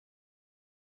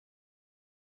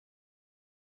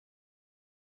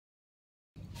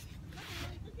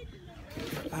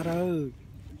Hello.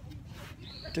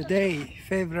 Today,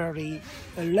 February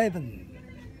 11.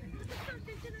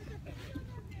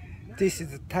 This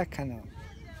is Takano,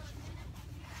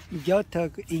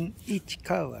 Gyotoku in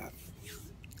Ichikawa.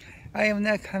 I am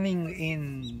now coming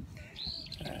in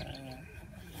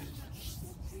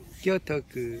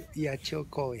Gyotoku野鳥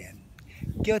公園,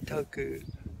 Gyotoku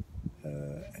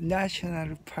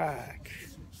National Park.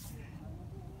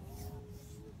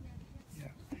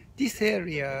 This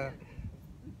area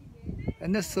is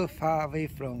not so far away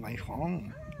from my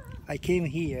home. I came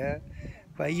here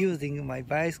by using my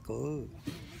bicycle.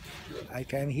 I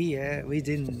came here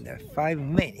within 5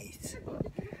 minutes.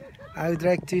 I would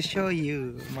like to show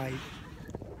you my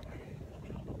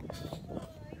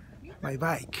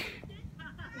bike.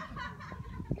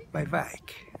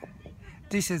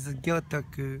 This is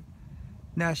Gyotoku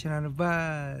National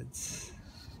Birds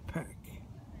Park.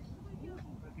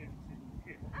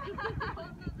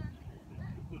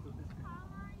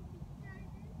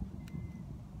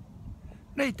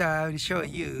 Later I will show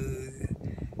you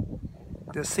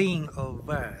the scene of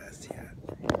birds.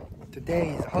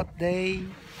 Today is a hot day,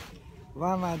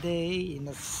 warmer day in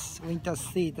the winter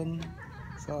season,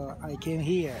 so I came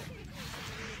here.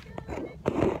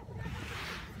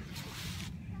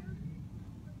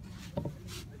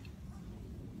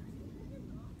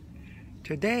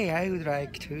 Today I would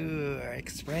like to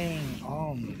explain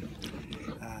on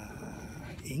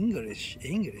English.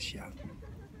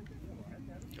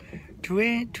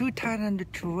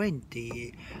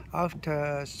 2020,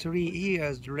 after 3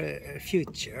 years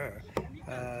future,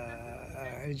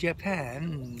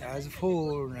 Japan has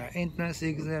for entrance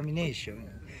examination.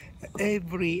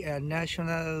 Every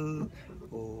national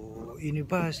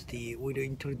university will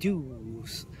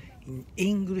introduce in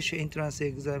English entrance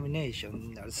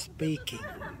examination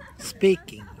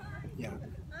speaking. Yeah.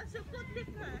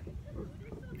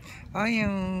 I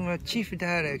am a Chief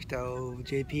Director of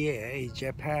JPA,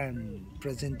 Japan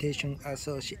Presentation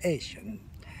Association.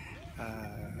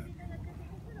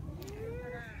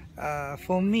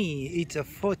 For me, it's a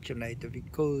fortunate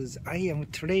because I am a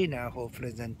trainer for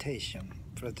presentation,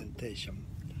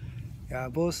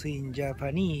 both in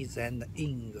Japanese and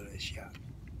English.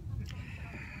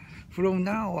 From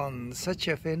now on, such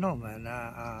a phenomenon,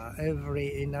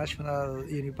 every national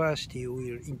university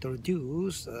will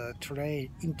introduce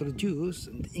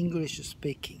English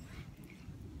speaking.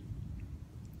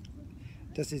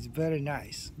 This is very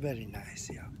nice,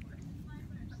 yeah.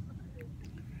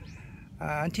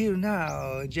 Until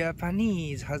now,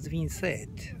 Japanese has been said.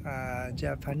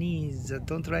 Japanese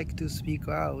don't like to speak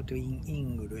out in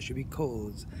English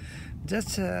because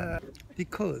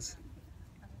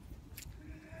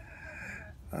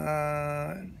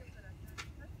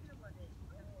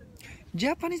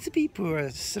Japanese people are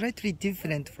slightly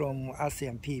different from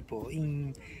ASEAN people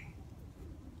in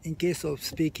case of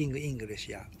speaking English.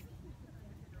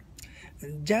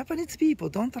 Japanese people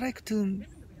don't like to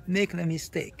make the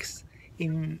mistakes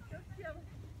in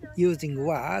using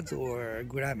words or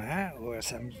grammar or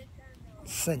some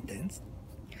sentence.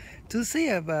 To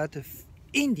say about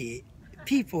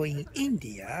people in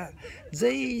India,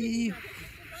 they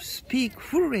speak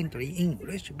fluently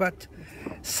English, but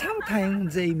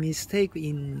sometimes they mistake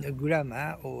in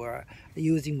grammar or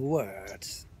using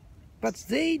words. But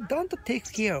they don't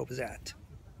take care of that.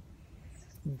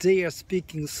 They are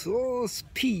speaking so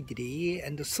speedily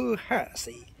and so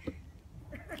healthy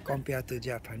compared to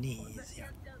Japanese.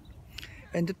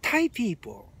 And the Thai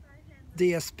people,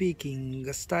 they are speaking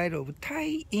a style of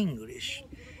Thai English.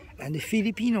 And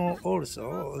Filipino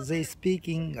also, they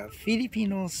speaking a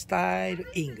Filipino style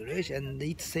English, and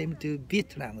it's same to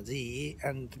Vietnamese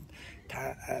and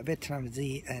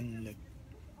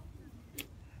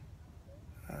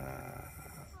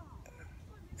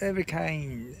every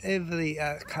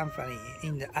company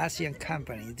in the ASEAN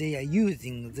company, they are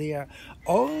using their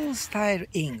own style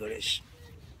English.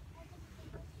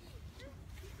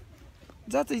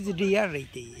 That is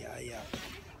reality.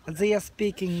 They are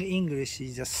speaking English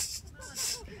is just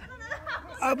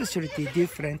absolutely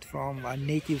different from a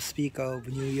native speaker of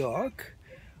New York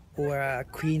or a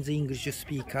Queen's English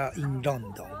speaker in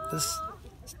London. It's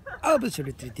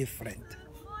absolutely different.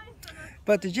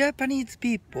 But Japanese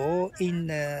people in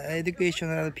the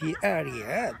educational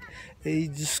area,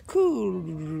 the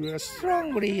school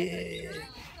strongly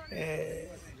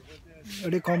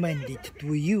recommended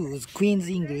to use Queen's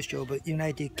English of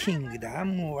United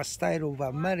Kingdom or style of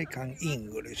American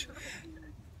English.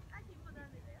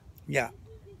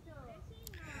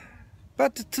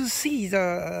 But to see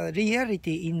the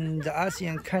reality in the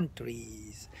ASEAN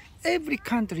countries, every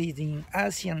country in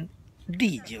ASEAN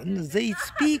region, they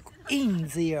speak in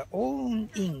their own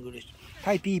English.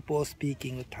 Thai people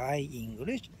speaking Thai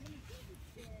English.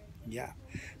 Yeah,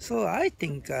 so I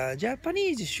think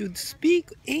Japanese should speak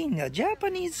in a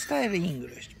Japanese style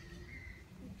English.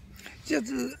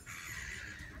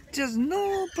 Just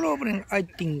no problem, I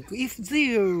think, if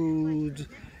there's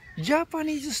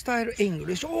Japanese style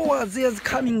English. Oh, there's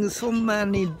coming so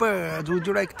many birds. Would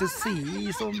you like to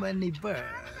see so many birds?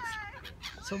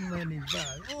 So many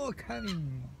birds. Oh,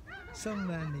 coming. So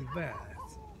many birds.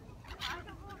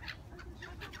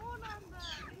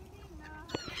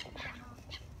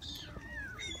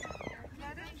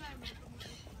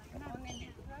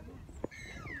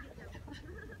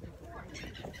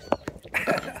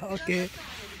 Okay.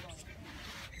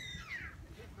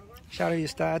 Shall we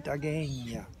start again?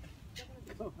 Yeah.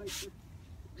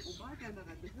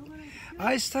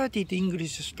 I started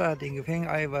English studying when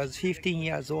I was 15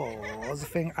 years old,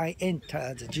 when I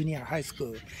entered junior high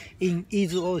school in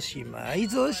Izuoshima.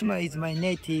 Izuoshima is my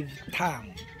native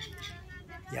town.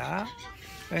 Yeah.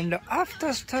 And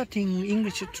after starting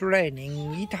English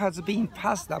training, it has been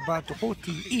past about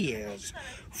 40 years.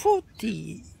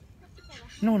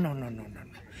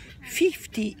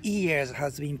 50 years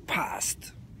has been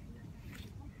passed.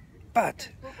 But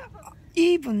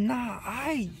even now,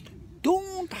 I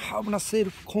don't have enough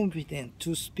self-confidence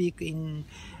to speak in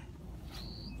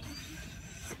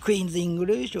Queen's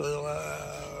English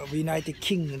or United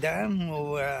Kingdom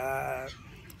or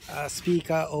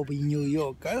speaker of New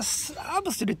York.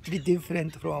 Absolutely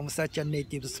different from such a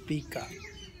native speaker.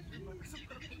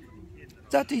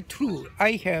 That is true.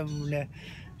 I have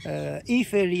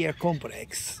inferior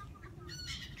complex.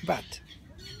 But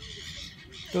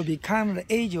to become the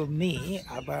age of me,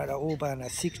 about over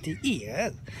 60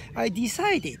 years, I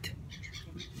decided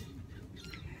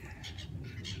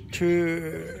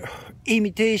to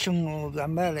imitation of the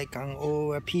American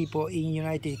or people in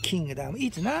United Kingdom.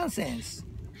 It's nonsense.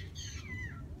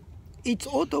 It's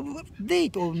out of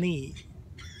date of me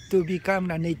to become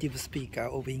a native speaker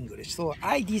of English. So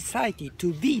I decided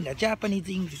to be a Japanese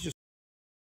English